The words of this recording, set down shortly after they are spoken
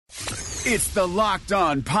It's the Locked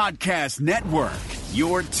On Podcast Network,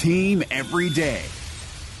 your team every day.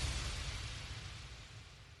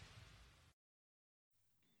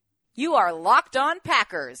 You are Locked On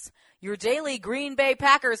Packers, your daily Green Bay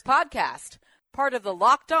Packers podcast, part of the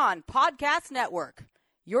Locked On Podcast Network,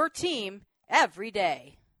 your team every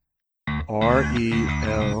day.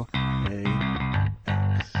 RELAX.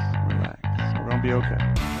 Relax. We're going to be okay.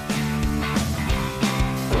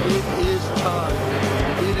 It is time.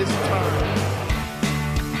 It is time.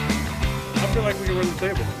 I feel like we can win the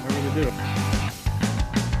table. I really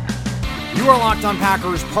do. You are Locked On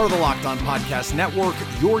Packers, part of the Locked On Podcast Network,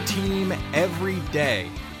 your team every day.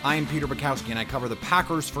 I am Peter Bukowski, and I cover the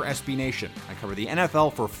Packers for SB Nation. I cover the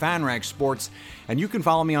NFL for FanRag Sports, and you can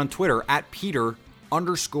follow me on Twitter at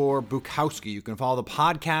Peter_Bukowski. You can follow the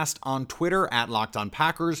podcast on Twitter at Locked On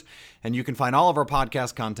Packers, and you can find all of our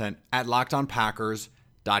podcast content at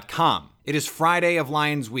LockedOnPackers.com. It is Friday of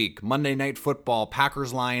Lions Week, Monday Night Football,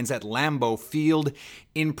 Packers-Lions at Lambeau Field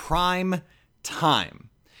in prime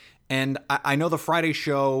time. And I know the Friday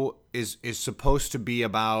show is supposed to be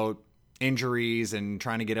about injuries and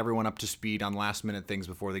trying to get everyone up to speed on last-minute things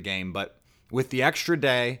before the game. But with the extra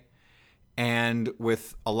day and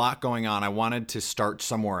with a lot going on, I wanted to start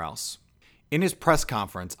somewhere else. In his press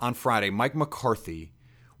conference on Friday, Mike McCarthy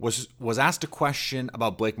was asked a question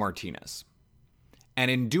about Blake Martinez. And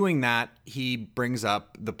in doing that, he brings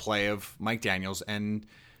up the play of Mike Daniels and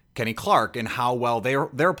Kenny Clark and how well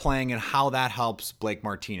they're playing and how that helps Blake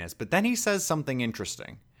Martinez. But then he says something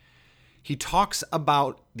interesting. He talks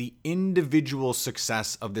about the individual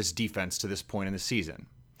success of this defense to this point in the season.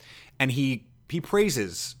 And he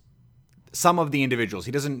praises some of the individuals.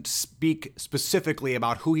 He doesn't speak specifically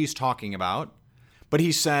about who he's talking about, but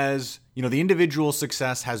he says, the individual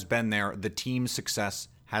success has been there. The team success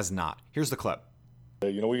has not. Here's the clip.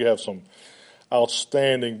 We have some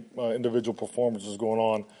outstanding individual performances going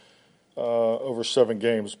on over 7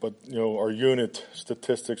 games, but our unit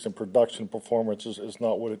statistics and production performance is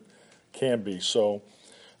not what it can be. So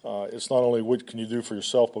it's not only what can you do for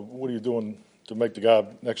yourself, but what are you doing to make the guy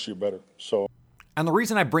next to you better. And the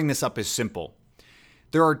reason I bring this up is simple.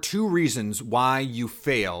 There are 2 reasons why you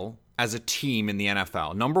fail as a team in the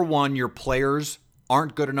NFL. Number 1, your players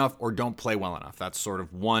aren't good enough or don't play well enough. That's sort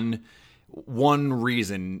of one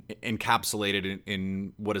reason encapsulated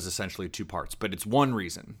in what is essentially 2 parts, but it's one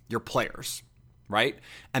reason: your players, right?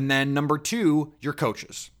 And then number 2, your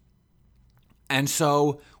coaches. And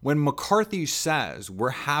so when McCarthy says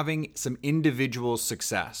we're having some individual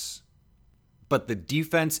success, but the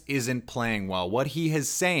defense isn't playing well, what he is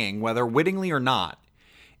saying, whether wittingly or not,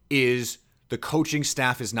 is the coaching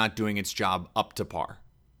staff is not doing its job up to par.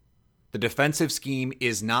 The defensive scheme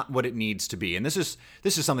is not what it needs to be. And this is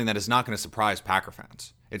something that is not going to surprise Packer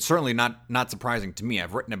fans. It's certainly not surprising to me.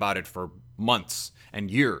 I've written about it for months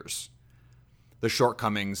and years. The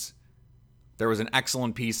shortcomings. There was an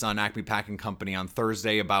excellent piece on Acme Packing Company on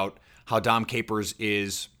Thursday about how Dom Capers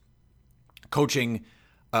is coaching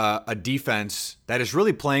a defense that is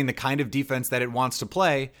really playing the kind of defense that it wants to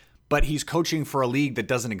play, but he's coaching for a league that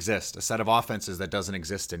doesn't exist, a set of offenses that doesn't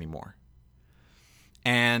exist anymore.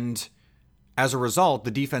 And as a result,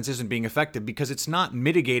 the defense isn't being effective because it's not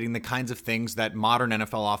mitigating the kinds of things that modern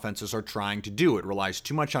NFL offenses are trying to do. It relies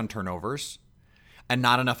too much on turnovers and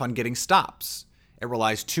not enough on getting stops. It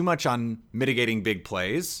relies too much on mitigating big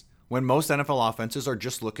plays when most NFL offenses are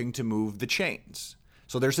just looking to move the chains.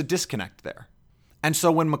 So there's a disconnect there. And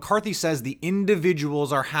so when McCarthy says the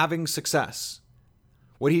individuals are having success,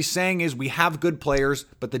 what he's saying is we have good players,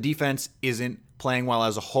 but the defense isn't playing well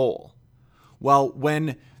as a whole. Well,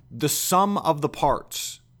 when the sum of the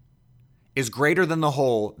parts is greater than the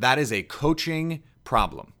whole, that is a coaching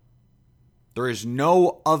problem. There is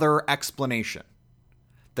no other explanation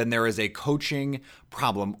than there is a coaching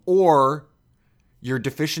problem, or your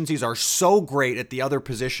deficiencies are so great at the other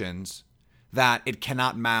positions that it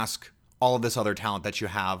cannot mask all of this other talent that you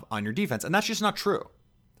have on your defense. And that's just not true.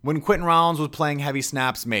 When Quentin Rollins was playing heavy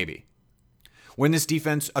snaps, maybe. When this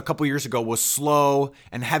defense a couple years ago was slow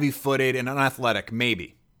and heavy-footed and unathletic,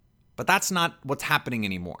 maybe. But that's not what's happening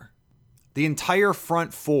anymore. The entire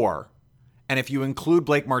front 4, and if you include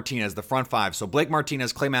Blake Martinez, the front 5, so Blake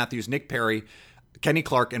Martinez, Clay Matthews, Nick Perry, Kenny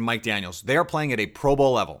Clark, and Mike Daniels, they are playing at a Pro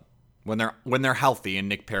Bowl level when they're healthy in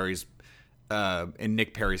Nick Perry's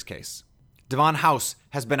case. Devon House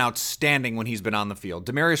has been outstanding when he's been on the field.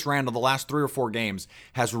 Demarius Randall, the last 3 or 4 games,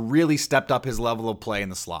 has really stepped up his level of play in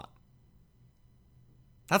the slot.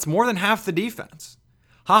 That's more than half the defense.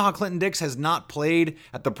 HaHa Clinton-Dix has not played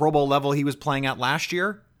at the Pro Bowl level he was playing at last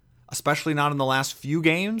year, especially not in the last few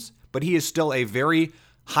games, but he is still a very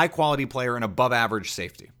high-quality player and above-average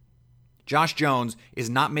safety. Josh Jones is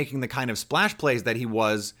not making the kind of splash plays that he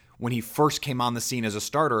was when he first came on the scene as a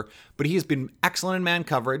starter, but he has been excellent in man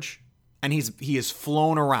coverage, and he has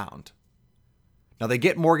flown around. Now, they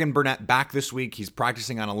get Morgan Burnett back this week. He's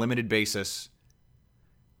practicing on a limited basis.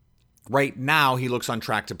 Right now, he looks on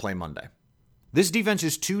track to play Monday. This defense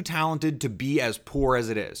is too talented to be as poor as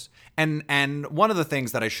it is. And one of the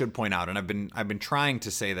things that I should point out, and I've been trying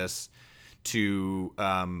to say this to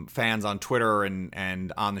fans on Twitter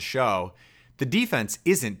and on the show, the defense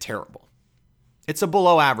isn't terrible. It's a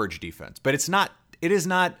below average defense, but it is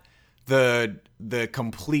not the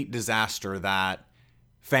complete disaster that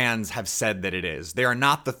fans have said that it is. They are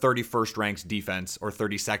not the 31st ranked defense or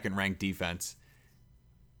 32nd ranked defense.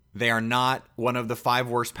 They are not one of the 5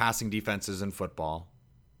 worst passing defenses in football.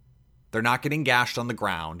 They're not getting gashed on the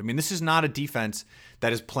ground. I mean, this is not a defense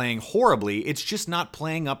that is playing horribly. It's just not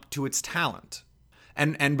playing up to its talent.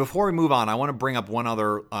 And before we move on, I want to bring up one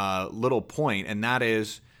other little point, and that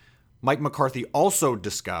is Mike McCarthy also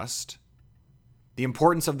discussed the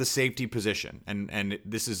importance of the safety position. And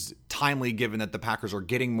this is timely given that the Packers are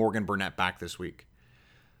getting Morgan Burnett back this week.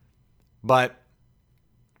 But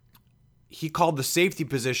he called the safety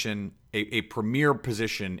position a premier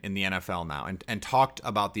position in the NFL now and talked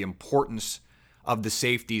about the importance of the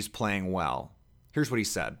safeties playing well. Here's what he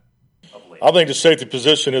said. I think the safety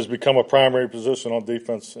position has become a primary position on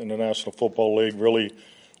defense in the National Football League, really,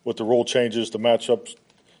 with the rule changes, the matchup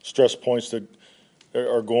stress points that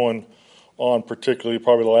are going on, particularly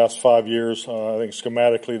probably the last 5 years. I think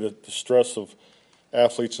schematically the stress of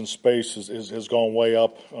athletes in space has gone way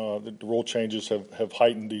up. The rule changes have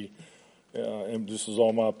heightened and this is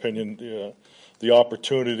all my opinion, the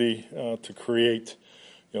opportunity to create,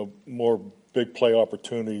 more big play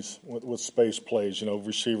opportunities with space plays,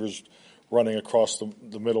 receivers running across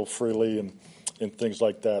the middle freely and things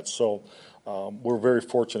like that. So we're very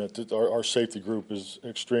fortunate that our safety group is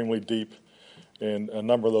extremely deep, and a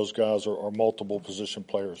number of those guys are multiple position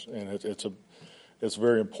players, and it's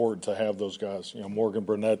very important to have those guys. Morgan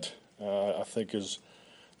Burnett, I think, is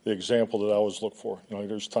the example that I always look for.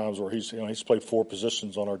 There's times where he's played 4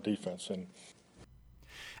 positions on our defense,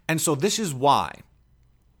 and so this is why,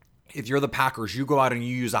 if you're the Packers, you go out and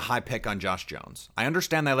you use a high pick on Josh Jones. I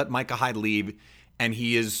understand they let Micah Hyde leave, and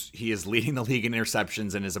he is leading the league in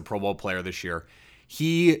interceptions and is a Pro Bowl player this year.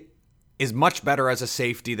 He is much better as a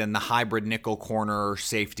safety than the hybrid nickel corner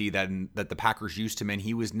safety that the Packers used him in.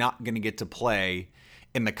 He was not going to get to play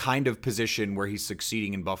in the kind of position where he's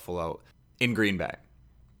succeeding in Buffalo, in Green Bay.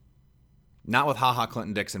 Not with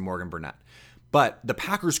Clinton Dix and Morgan Burnett. But the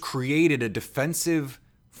Packers created a defensive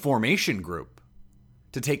formation group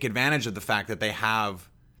to take advantage of the fact that they have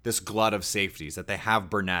this glut of safeties, that they have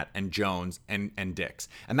Burnett and Jones and Dix.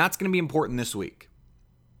 And that's going to be important this week,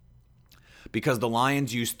 because the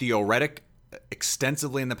Lions use Theo Reddick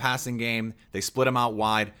extensively in the passing game. They split him out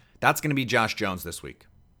wide. That's going to be Josh Jones this week.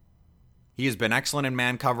 He has been excellent in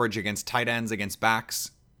man coverage against tight ends, against backs.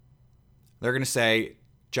 They're going to say,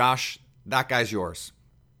 Josh, that guy's yours.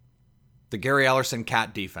 The Gary Ellerson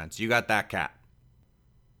cat defense. You got that cat.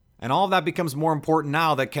 And all of that becomes more important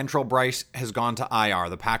now that Kentrell Brice has gone to IR.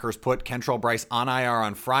 The Packers put Kentrell Brice on IR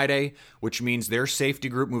on Friday, which means their safety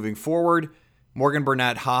group moving forward, Morgan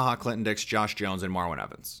Burnett, Clinton Dix, Josh Jones, and Marwin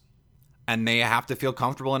Evans. And they have to feel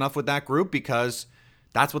comfortable enough with that group because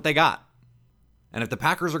that's what they got. And if the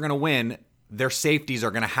Packers are going to win, their safeties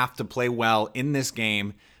are going to have to play well in this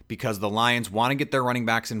game because the Lions want to get their running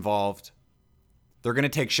backs involved. They're going to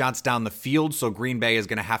take shots down the field, so Green Bay is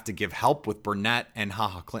going to have to give help with Burnett and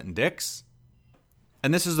Clinton Dix.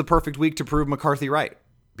 And this is the perfect week to prove McCarthy right,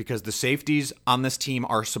 because the safeties on this team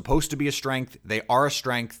are supposed to be a strength. They are a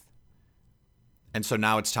strength. And so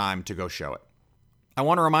now it's time to go show it. I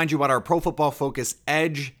want to remind you about our Pro Football Focus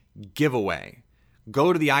Edge giveaway.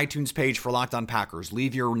 Go to the iTunes page for Locked On Packers.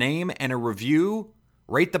 Leave your name and a review.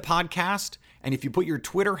 Rate the podcast. And if you put your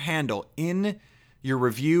Twitter handle in your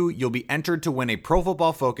review, you'll be entered to win a Pro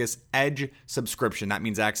Football Focus Edge subscription. That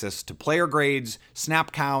means access to player grades,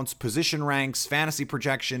 snap counts, position ranks, fantasy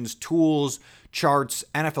projections, tools, charts,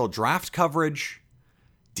 NFL draft coverage,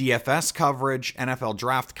 DFS coverage, NFL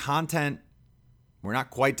draft content. We're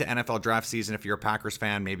not quite to NFL draft season if you're a Packers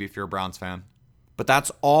fan, maybe if you're a Browns fan. But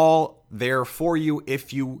that's all there for you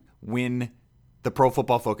if you win the Pro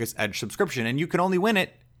Football Focus Edge subscription. And you can only win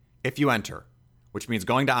it if you enter, which means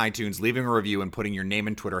going to iTunes, leaving a review, and putting your name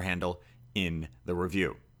and Twitter handle in the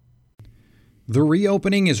review. The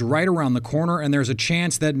reopening is right around the corner, and there's a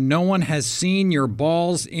chance that no one has seen your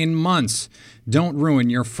balls in months. Don't ruin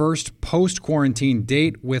your first post-quarantine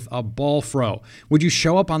date with a ball fro. Would you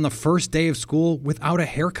show up on the first day of school without a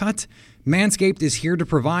haircut? Manscaped is here to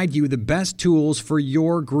provide you the best tools for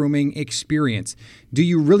your grooming experience. Do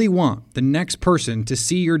you really want the next person to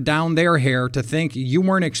see your down there hair to think you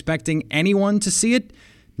weren't expecting anyone to see it?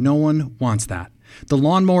 No one wants that. The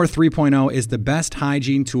Lawnmower 3.0 is the best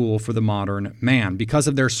hygiene tool for the modern man. Because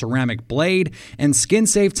of their ceramic blade and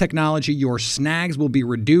skin-safe technology, your snags will be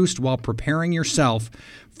reduced while preparing yourself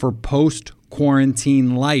for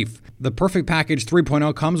post-quarantine life. The Perfect Package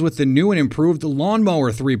 3.0 comes with the new and improved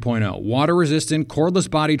Lawnmower 3.0, water-resistant, cordless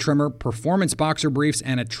body trimmer, performance boxer briefs,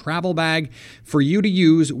 and a travel bag for you to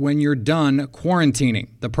use when you're done quarantining.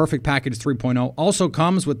 The Perfect Package 3.0 also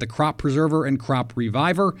comes with the Crop Preserver and Crop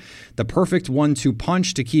Reviver, the perfect 1-2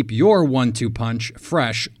 punch to keep your 1-2 punch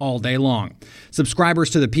fresh all day long. Subscribers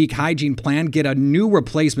to the Peak Hygiene Plan get a new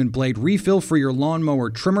replacement blade refill for your lawnmower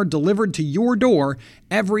trimmer delivered to your door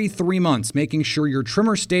every 3 months, making sure your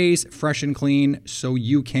trimmer stays fresh and clean so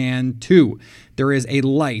you can too. There is a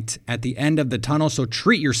light at the end of the tunnel, so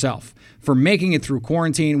treat yourself for making it through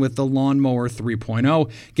quarantine with the Lawnmower 3.0.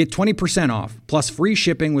 Get 20% off plus free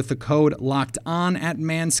shipping with the code LOCKEDON at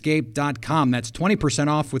manscaped.com. That's 20%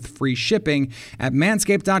 off with free shipping at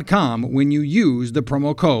manscaped.com when you use the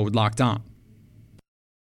promo code LOCKEDON.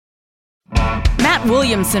 Matt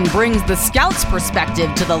Williamson brings the scout's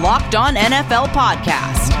perspective to the Locked On NFL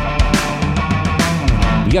podcast.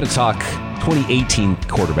 We got to talk 2018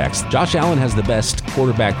 quarterbacks. Josh Allen has the best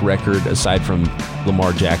quarterback record aside from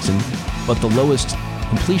Lamar Jackson, but the lowest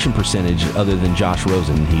completion percentage other than Josh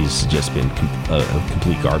Rosen. He's just been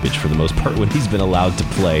complete garbage for the most part when he's been allowed to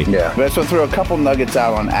play. Yeah, but I just want to throw a couple nuggets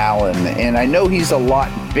out on Allen, and I know he's a lot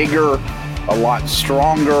bigger, a lot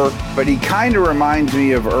stronger, but he kind of reminds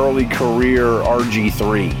me of early career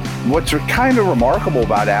RG3. What's kind of remarkable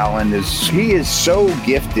about Allen is he is so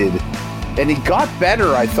gifted. And he got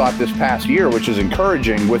better, I thought, this past year, which is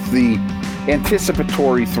encouraging with the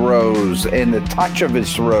anticipatory throws and the touch of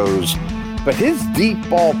his throws. But his deep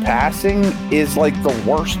ball passing is like the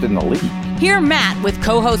worst in the league. Hear Matt with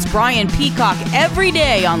co-host Brian Peacock every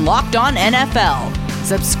day on Locked On NFL.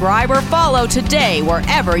 Subscribe or follow today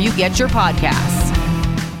wherever you get your podcasts.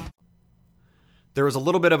 There was a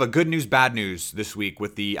little bit of a good news, bad news this week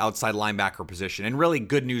with the outside linebacker position. And really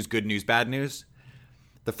good news, bad news.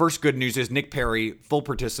 The first good news is Nick Perry, full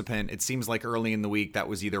participant. It seems like early in the week that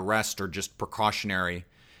was either rest or just precautionary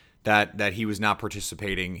that he was not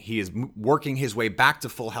participating. He is working his way back to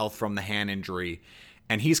full health from the hand injury,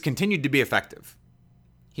 and he's continued to be effective.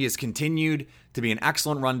 He has continued to be an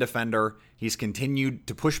excellent run defender. He's continued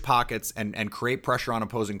to push pockets and create pressure on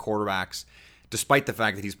opposing quarterbacks, despite the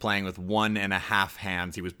fact that he's playing with 1.5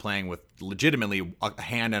 hands. He was playing with legitimately a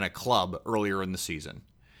hand and a club earlier in the season.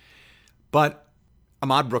 But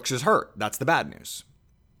Ahmad Brooks is hurt. That's the bad news.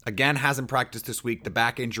 Again, hasn't practiced this week. The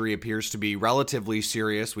back injury appears to be relatively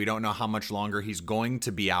serious. We don't know how much longer he's going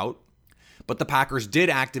to be out. But the Packers did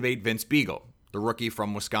activate Vince Biegel, the rookie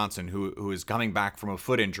from Wisconsin, who is coming back from a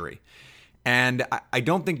foot injury. And I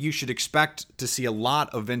don't think you should expect to see a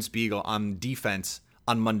lot of Vince Biegel on defense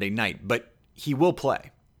on Monday night. But he will play,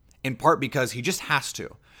 in part because he just has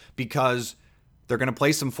to. Because they're going to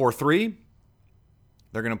play some 4-3.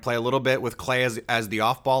 They're going to play a little bit with Clay as the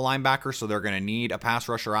off-ball linebacker, so they're going to need a pass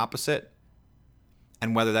rusher opposite.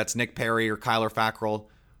 And whether that's Nick Perry or Kyler Fackrell,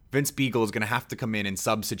 Vince Biegel is going to have to come in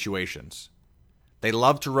sub situations. They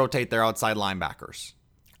love to rotate their outside linebackers.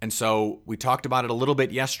 And so we talked about it a little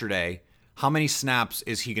bit yesterday. How many snaps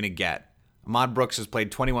is he going to get? Ahmad Brooks has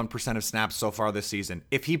played 21% of snaps so far this season.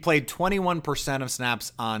 If he played 21% of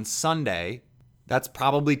snaps on Sunday, that's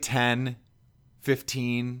probably 10,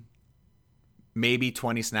 15, maybe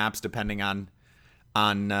 20 snaps, depending on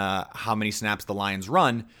how many snaps the Lions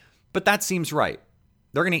run. But that seems right.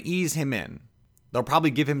 They're going to ease him in. They'll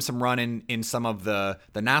probably give him some run in some of the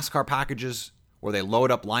NASCAR packages where they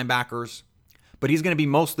load up linebackers. But he's going to be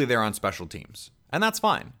mostly there on special teams. And that's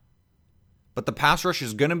fine. But the pass rush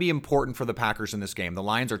is going to be important for the Packers in this game. The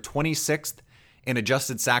Lions are 26th in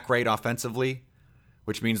adjusted sack rate offensively,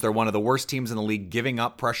 which means they're one of the worst teams in the league giving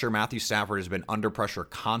up pressure. Matthew Stafford has been under pressure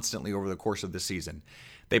constantly over the course of the season.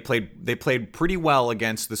 They played pretty well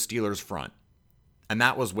against the Steelers front, and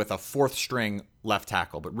that was with a fourth string left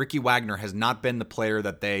tackle. But Ricky Wagner has not been the player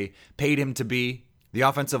that they paid him to be. The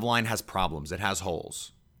offensive line has problems. It has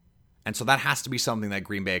holes. And so that has to be something that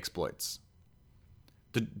Green Bay exploits.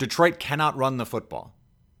 Detroit cannot run the football.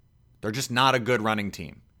 They're just not a good running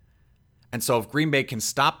team. And so if Green Bay can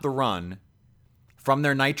stop the run from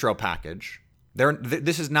their nitro package,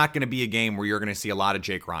 this is not going to be a game where you're going to see a lot of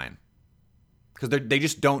Jake Ryan. Because they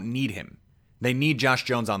just don't need him. They need Josh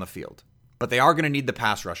Jones on the field. But they are going to need the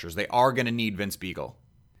pass rushers. They are going to need Vince Biegel.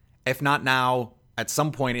 If not now, at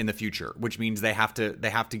some point in the future, which means they have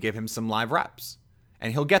to give him some live reps,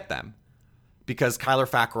 and he'll get them because Kyler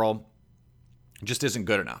Fackrell just isn't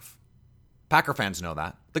good enough. Packer fans know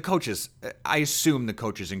that. The coaches, I assume the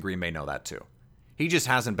coaches in Green Bay know that too. He just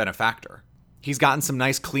hasn't been a factor. He's gotten some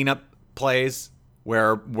nice cleanup plays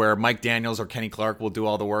where Mike Daniels or Kenny Clark will do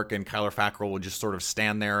all the work and Kyler Fackrell will just sort of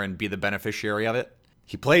stand there and be the beneficiary of it.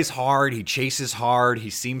 He plays hard. He chases hard. He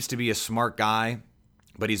seems to be a smart guy,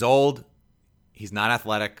 but he's old. He's not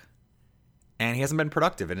athletic, and he hasn't been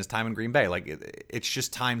productive in his time in Green Bay. Like it's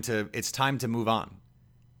just time to move on.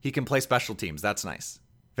 He can play special teams. That's nice.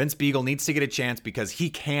 Vince Biegel needs to get a chance because he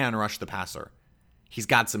can rush the passer. He's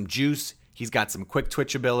got some juice. He's got some quick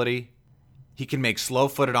twitch ability. He can make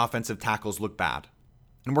slow-footed offensive tackles look bad.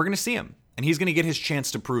 And we're going to see him. And he's going to get his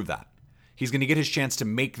chance to prove that. He's going to get his chance to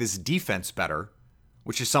make this defense better,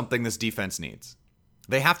 which is something this defense needs.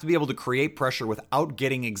 They have to be able to create pressure without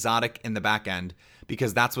getting exotic in the back end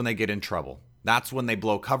because that's when they get in trouble. That's when they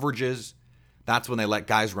blow coverages. That's when they let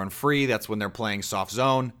guys run free. That's when they're playing soft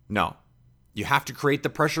zone. No. You have to create the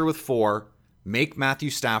pressure with 4, make Matthew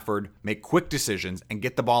Stafford make quick decisions, and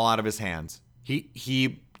get the ball out of his hands.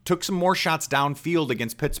 He took some more shots downfield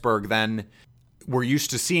against Pittsburgh than we're used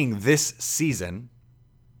to seeing this season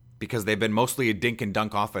because they've been mostly a dink and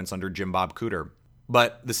dunk offense under Jim Bob Cooter.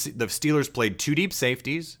 But the Steelers played 2 deep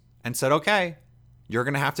safeties and said, okay, you're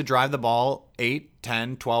going to have to drive the ball 8,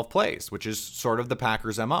 10, 12 plays, which is sort of the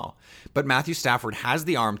Packers' MO. But Matthew Stafford has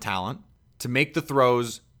the arm talent to make the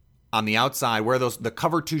throws on the outside where the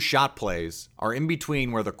cover 2 shot plays are in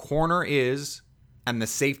between where the corner is and the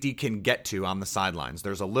safety can get to on the sidelines.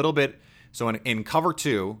 There's a little bit. So in cover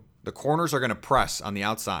 2, the corners are going to press on the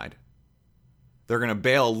outside. They're going to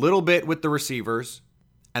bail a little bit with the receivers.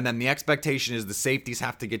 And then the expectation is the safeties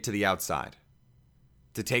have to get to the outside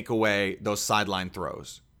to take away those sideline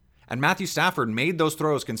throws. And Matthew Stafford made those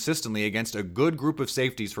throws consistently against a good group of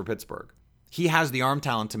safeties for Pittsburgh. He has the arm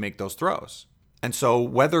talent to make those throws. And so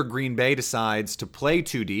whether Green Bay decides to play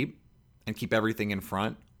 2 deep and keep everything in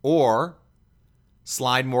front or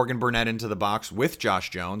slide Morgan Burnett into the box with Josh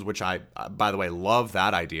Jones, which I, by the way, love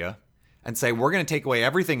that idea, and say, we're going to take away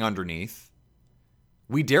everything underneath.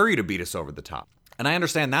 We dare you to beat us over the top. And I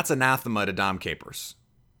understand that's anathema to Dom Capers.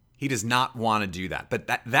 He does not want to do that. But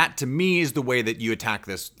that to me is the way that you attack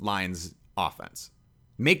this Lions offense.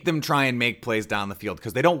 Make them try and make plays down the field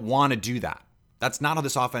because they don't want to do that. That's not how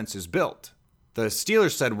this offense is built. The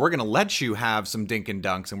Steelers said, we're going to let you have some dink and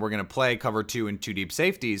dunks and we're going to play cover 2 and 2 deep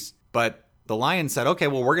safeties. But the Lions said, okay,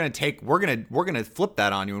 well, we're going to flip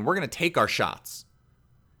that on you and we're going to take our shots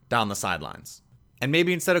down the sidelines. And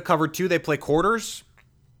maybe instead of cover 2, they play quarters.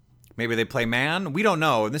 Maybe they play man. We don't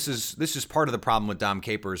know. And this is part of the problem with Dom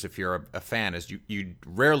Capers if you're a fan is you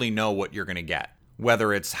rarely know what you're going to get.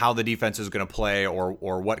 Whether it's how the defense is going to play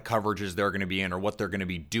or what coverages they're going to be in or what they're going to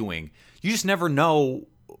be doing. You just never know.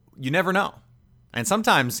 You never know. And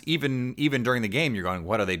sometimes even during the game, you're going,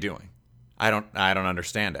 what are they doing? I don't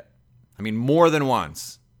understand it. I mean, more than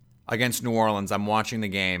once against New Orleans, I'm watching the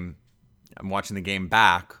game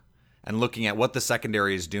back and looking at what the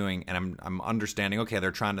secondary is doing, and I'm understanding, okay,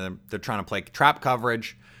 they're trying to play trap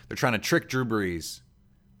coverage. They're trying to trick Drew Brees.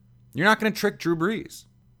 You're not going to trick Drew Brees.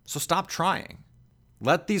 So stop trying.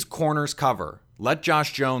 Let these corners cover. Let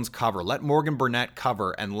Josh Jones cover. Let Morgan Burnett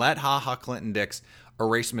cover, and let Ha Clinton Dix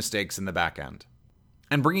erase mistakes in the back end.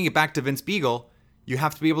 And bringing it back to Vince Biegel, you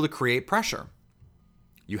have to be able to create pressure.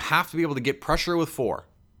 You have to be able to get pressure with 4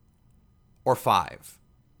 or 5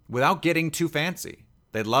 without getting too fancy.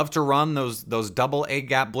 They'd love to run those double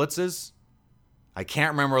A-gap blitzes. I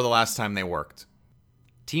can't remember the last time they worked.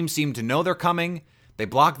 Teams seem to know they're coming. They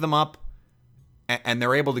block them up, and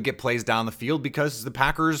they're able to get plays down the field because the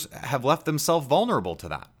Packers have left themselves vulnerable to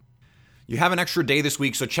that. You have an extra day this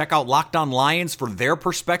week, so check out Locked On Lions for their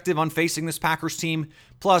perspective on facing this Packers team.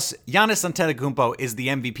 Plus, Giannis Antetokounmpo is the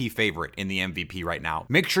MVP favorite in the MVP right now.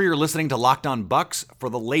 Make sure you're listening to Locked On Bucks for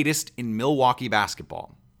the latest in Milwaukee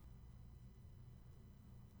basketball.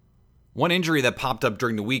 One injury that popped up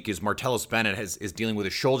during the week is Martellus Bennett is dealing with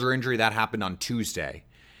a shoulder injury. That happened on Tuesday.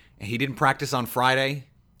 He didn't practice on Friday.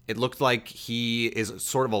 It looked like he is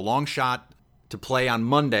sort of a long shot to play on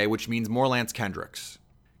Monday, which means more Lance Kendricks.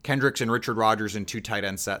 Kendricks and Richard Rodgers in 2 tight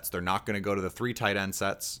end sets. They're not going to go to the 3 tight end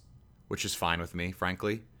sets, which is fine with me,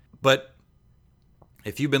 frankly. But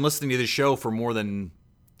if you've been listening to this show for more than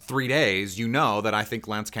 3 days, you know that I think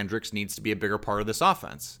Lance Kendricks needs to be a bigger part of this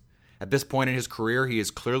offense. At this point in his career, he is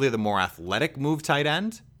clearly the more athletic move tight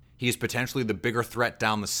end. He is potentially the bigger threat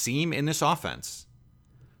down the seam in this offense.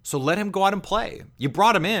 So let him go out and play. You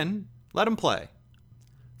brought him in, let him play.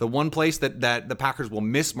 The one place that the Packers will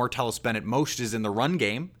miss Martellus Bennett most is in the run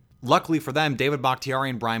game. Luckily for them, David Bakhtiari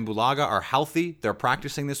and Brian Bulaga are healthy. They're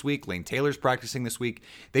practicing this week. Lane Taylor's practicing this week.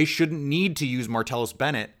 They shouldn't need to use Martellus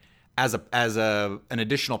Bennett as an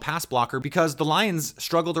additional pass blocker because the Lions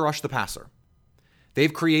struggle to rush the passer.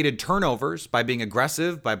 They've created turnovers by being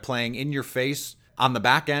aggressive, by playing in your face. On the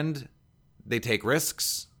back end, they take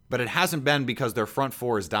risks, but it hasn't been because their front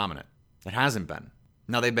four is dominant. It hasn't been.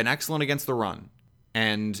 Now, they've been excellent against the run,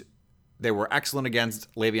 and they were excellent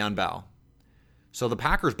against Le'Veon Bell. So the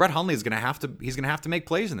Packers, Brett Hundley is going to have to make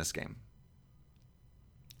plays in this game.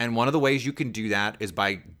 And one of the ways you can do that is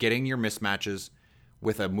by getting your mismatches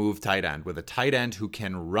with a move tight end, with a tight end who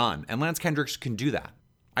can run. And Lance Kendricks can do that.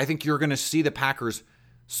 I think you're going to see the Packers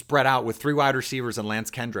spread out with 3 wide receivers and Lance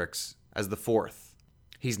Kendricks as the 4th.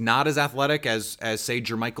 He's not as athletic as say,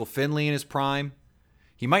 Jermichael Finley in his prime.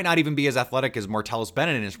 He might not even be as athletic as Martellus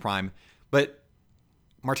Bennett in his prime, but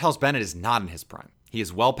Martellus Bennett is not in his prime. He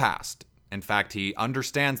is well past. In fact, he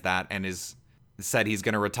understands that and is said he's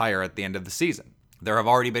going to retire at the end of the season. There have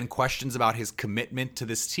already been questions about his commitment to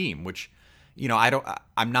this team, which,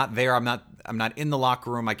 I'm not there. I'm not in the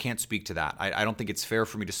locker room. I can't speak to that. I don't think it's fair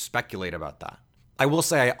for me to speculate about that. I will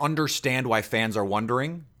say I understand why fans are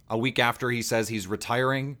wondering. A week after he says he's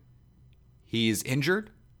retiring, he's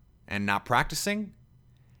injured and not practicing.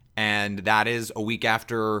 And that is a week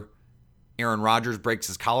after Aaron Rodgers breaks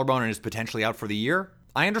his collarbone and is potentially out for the year.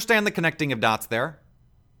 I understand the connecting of dots there.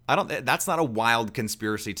 That's not a wild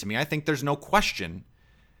conspiracy to me. I think there's no question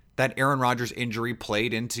that Aaron Rodgers' injury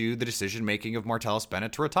played into the decision-making of Martellus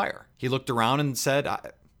Bennett to retire. He looked around and said,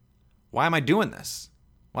 why am I doing this?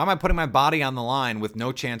 Why am I putting my body on the line with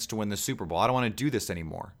no chance to win the Super Bowl? I don't want to do this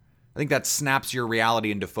anymore. I think that snaps your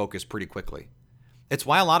reality into focus pretty quickly. It's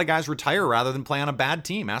why a lot of guys retire rather than play on a bad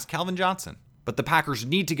team. Ask Calvin Johnson. But the Packers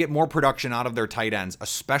need to get more production out of their tight ends,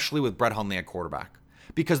 especially with Brett Hundley at quarterback,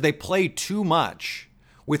 because they play too much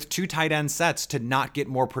with 2 tight end sets to not get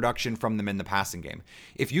more production from them in the passing game.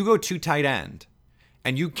 If you go 2 tight end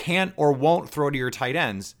and you can't or won't throw to your tight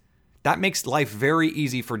ends, that makes life very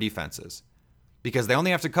easy for defenses because they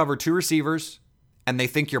only have to cover 2 receivers and they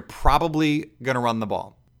think you're probably going to run the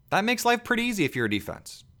ball. That makes life pretty easy if you're a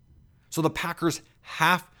defense. So the Packers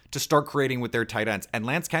have to start creating with their tight ends, and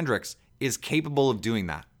Lance Kendricks is capable of doing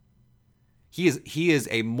that. He is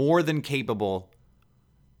a more than capable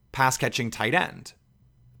pass-catching tight end.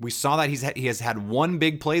 We saw that he has had one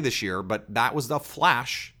big play this year, but that was the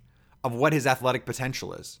flash of what his athletic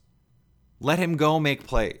potential is. Let him go make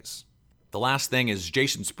plays. The last thing is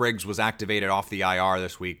Jason Spriggs was activated off the IR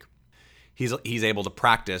this week. He's able to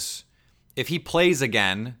practice. If he plays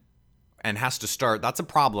again and has to start, that's a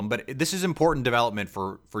problem, but this is important development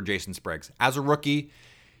for Jason Spriggs. As a rookie,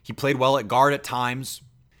 he played well at guard at times,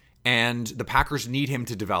 and the Packers need him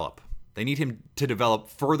to develop. They need him to develop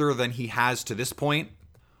further than he has to this point.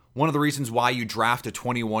 One of the reasons why you draft a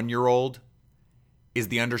 21-year-old is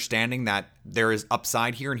the understanding that there is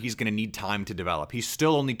upside here and he's going to need time to develop. He's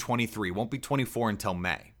still only 23, won't be 24 until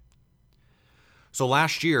May. So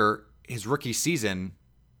last year, his rookie season,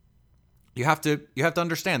 you have to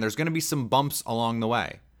understand there's going to be some bumps along the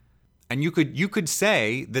way. And you could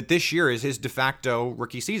say that this year is his de facto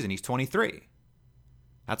rookie season. He's 23.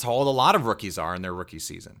 That's how old a lot of rookies are in their rookie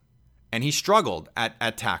season. And he struggled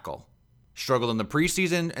at tackle. Struggled in the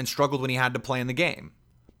preseason and struggled when he had to play in the game.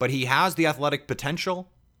 But he has the athletic potential.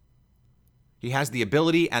 He has the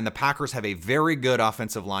ability, and the Packers have a very good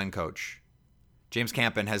offensive line coach. James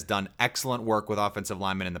Campen has done excellent work with offensive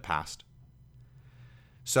linemen in the past.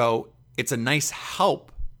 So it's a nice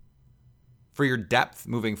help for your depth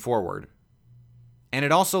moving forward. And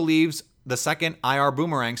it also leaves the second IR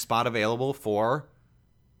boomerang spot available for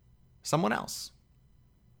someone else.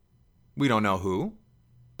 We don't know who,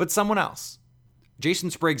 but someone else.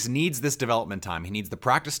 Jason Spriggs needs this development time. He needs the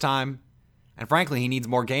practice time, and frankly, he needs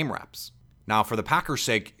more game reps. Now, for the Packers'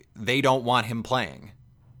 sake, they don't want him playing,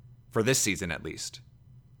 for this season at least.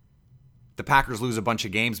 The Packers lose a bunch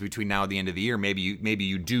of games between now and the end of the year. Maybe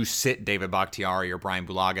you do sit David Bakhtiari or Brian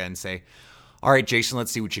Bulaga and say, all right, Jason,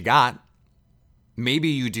 let's see what you got. Maybe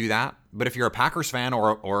you do that, but if you're a Packers fan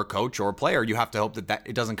or a coach or a player, you have to hope that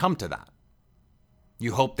it doesn't come to that.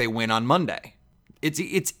 You hope they win on Monday.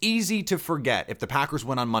 It's easy to forget if the Packers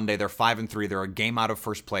win on Monday, they're 5-3, they're a game out of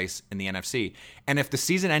first place in the NFC. And if the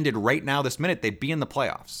season ended right now, this minute, they'd be in the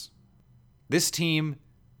playoffs. This team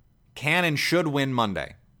can and should win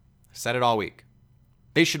Monday. I said it all week.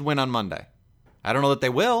 They should win on Monday. I don't know that they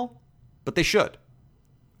will, but they should.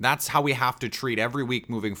 That's how we have to treat every week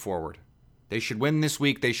moving forward. They should win this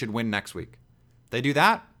week, they should win next week. They do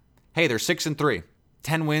that, hey, they're 6-3.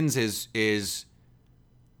 10 wins is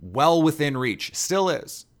well within reach. Still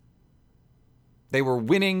is. They were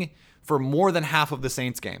winning for more than half of the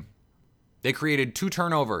Saints game. They created 2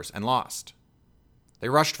 turnovers and lost. They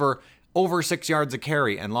rushed for over 6 yards a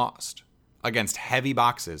carry and lost against heavy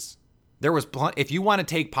boxes. There was if you want to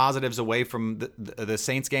take positives away from the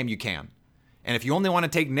Saints game, you can. And if you only want to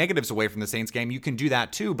take negatives away from the Saints game, you can do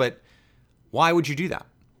that too. But why would you do that?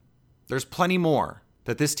 There's plenty more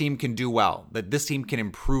that this team can do well, that this team can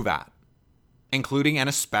improve at, including and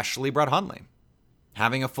especially Brett Hundley.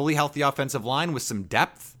 Having a fully healthy offensive line with some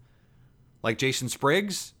depth, like Jason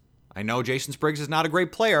Spriggs. I know Jason Spriggs is not a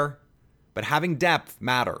great player, but having depth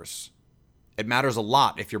matters. It matters a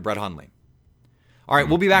lot if you're Brett Hundley. All right,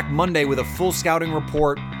 we'll be back Monday with a full scouting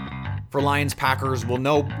report for Lions-Packers. We'll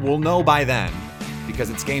know by then, because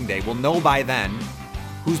it's game day, we'll know by then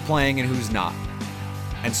who's playing and who's not.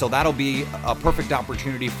 And so that'll be a perfect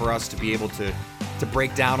opportunity for us to be able to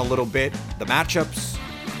break down a little bit the matchups,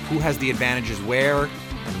 who has the advantages where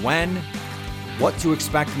and when, what to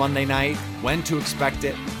expect Monday night, when to expect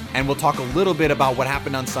it, and we'll talk a little bit about what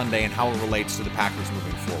happened on Sunday and how it relates to the Packers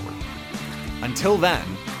moving forward. Until then,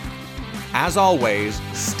 as always,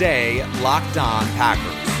 stay locked on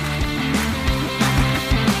Packers.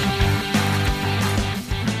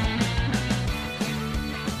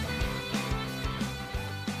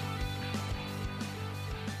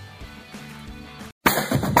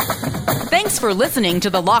 Thanks for listening to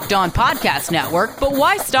the Locked On Podcast Network, but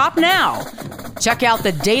why stop now? Check out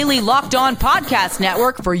the daily Locked On Podcast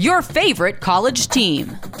Network for your favorite college team.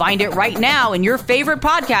 Find it right now in your favorite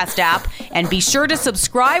podcast app, and be sure to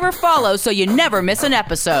subscribe or follow so you never miss an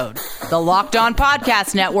episode. The Locked On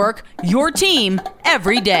Podcast Network, your team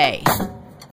every day.